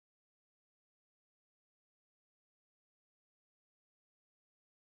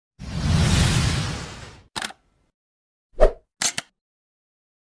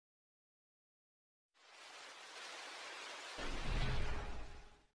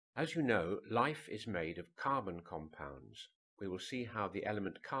As you know, life is made of carbon compounds. We will see how the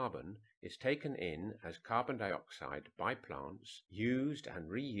element carbon is taken in as carbon dioxide by plants, used and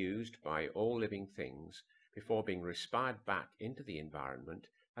reused by all living things, before being respired back into the environment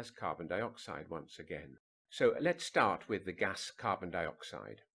as carbon dioxide once again. So let's start with the gas carbon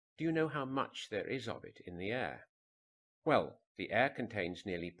dioxide. Do you know how much there is of it in the air? Well, the air contains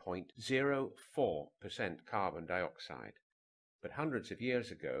nearly 0.04% carbon dioxide. But hundreds of years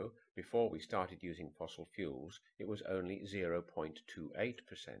ago, before we started using fossil fuels, it was only 0.28%.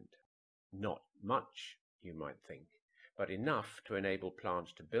 Not much, you might think, but enough to enable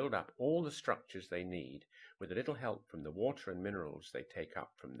plants to build up all the structures they need with a little help from the water and minerals they take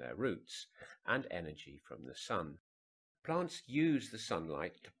up from their roots and energy from the sun. Plants use the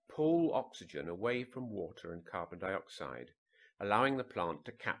sunlight to pull oxygen away from water and carbon dioxide, allowing the plant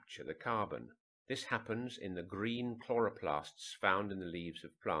to capture the carbon. This happens in the green chloroplasts found in the leaves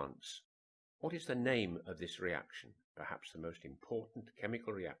of plants. What is the name of this reaction? Perhaps the most important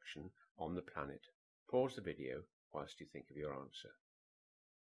chemical reaction on the planet. Pause the video whilst you think of your answer.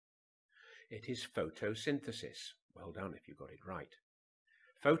 It is photosynthesis. Well done if you got it right.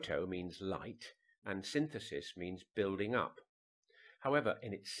 Photo means light and synthesis means building up. However,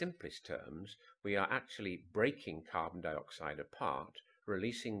 in its simplest terms, we are actually breaking carbon dioxide apart,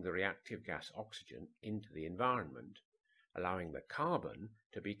 releasing the reactive gas oxygen into the environment, allowing the carbon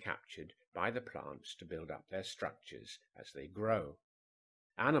to be captured by the plants to build up their structures as they grow.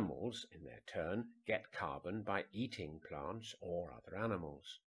 Animals, in their turn, get carbon by eating plants or other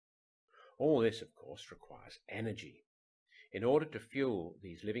animals. All this, of course, requires energy. In order to fuel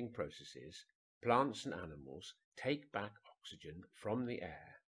these living processes, plants and animals take back oxygen from the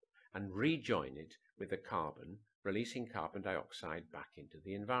air and rejoin it with the carbon, releasing carbon dioxide back into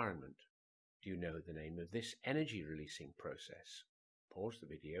the environment. Do you know the name of this energy releasing process? Pause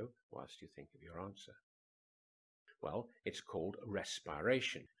the video whilst you think of your answer. Well, it's called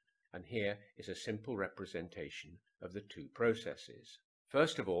respiration, and here is a simple representation of the two processes.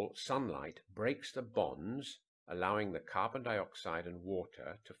 First of all, sunlight breaks the bonds, allowing the carbon dioxide and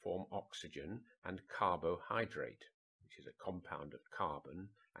water to form oxygen and carbohydrate, which is a compound of carbon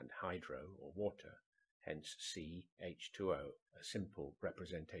and hydro or water, hence CH2O, a simple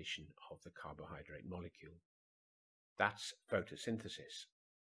representation of the carbohydrate molecule. That's photosynthesis.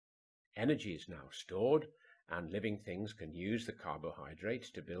 Energy is now stored, and living things can use the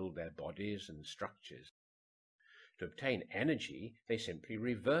carbohydrate to build their bodies and structures. To obtain energy, they simply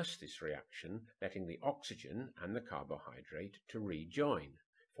reverse this reaction, letting the oxygen and the carbohydrate to rejoin,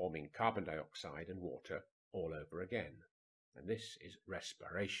 forming carbon dioxide and water all over again. And this is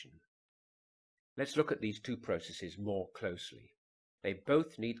respiration. Let's look at these two processes more closely. They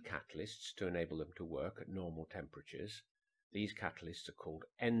both need catalysts to enable them to work at normal temperatures. These catalysts are called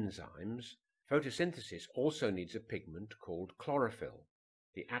enzymes. Photosynthesis also needs a pigment called chlorophyll.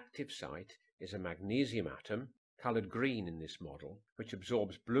 The active site is a magnesium atom, coloured green in this model, which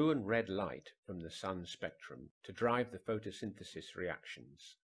absorbs blue and red light from the sun spectrum to drive the photosynthesis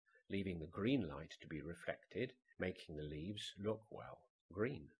reactions, leaving the green light to be reflected, making the leaves look, well,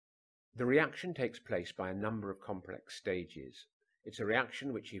 green. The reaction takes place by a number of complex stages. It's a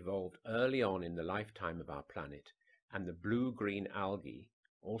reaction which evolved early on in the lifetime of our planet, and the blue-green algae,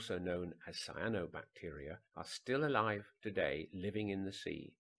 also known as cyanobacteria, are still alive today, living in the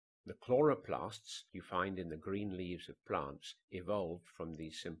sea. The chloroplasts you find in the green leaves of plants evolved from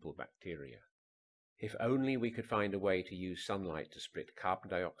these simple bacteria. If only we could find a way to use sunlight to split carbon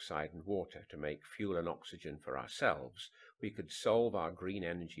dioxide and water to make fuel and oxygen for ourselves, we could solve our green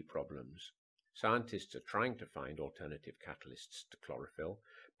energy problems. Scientists are trying to find alternative catalysts to chlorophyll,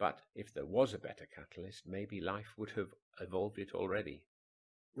 but if there was a better catalyst, maybe life would have evolved it already.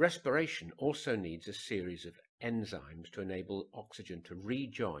 Respiration also needs a series of enzymes to enable oxygen to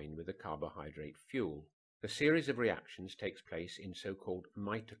rejoin with the carbohydrate fuel. The series of reactions takes place in so-called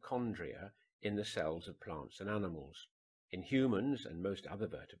mitochondria in the cells of plants and animals. In humans and most other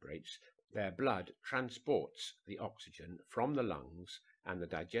vertebrates, their blood transports the oxygen from the lungs and the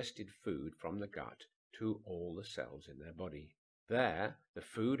digested food from the gut to all the cells in their body. There, the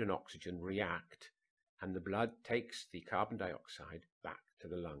food and oxygen react, and the blood takes the carbon dioxide back to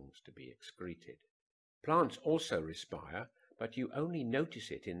the lungs to be excreted. Plants also respire, but you only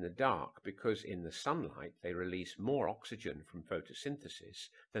notice it in the dark because in the sunlight they release more oxygen from photosynthesis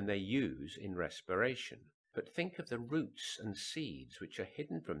than they use in respiration. But think of the roots and seeds which are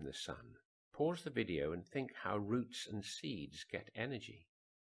hidden from the sun. Pause the video and think how roots and seeds get energy.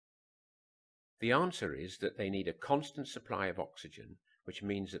 The answer is that they need a constant supply of oxygen, which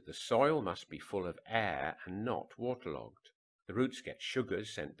means that the soil must be full of air and not waterlogged. The roots get sugars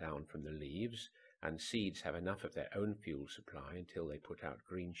sent down from the leaves, and seeds have enough of their own fuel supply until they put out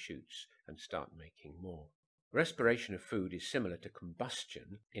green shoots and start making more. Respiration of food is similar to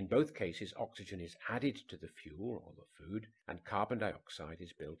combustion. In both cases, oxygen is added to the fuel or the food, and carbon dioxide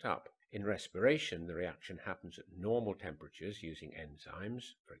is built up. In respiration, the reaction happens at normal temperatures using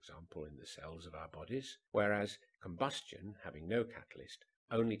enzymes, for example in the cells of our bodies, whereas combustion, having no catalyst,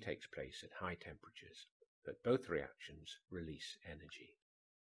 only takes place at high temperatures. But both reactions release energy.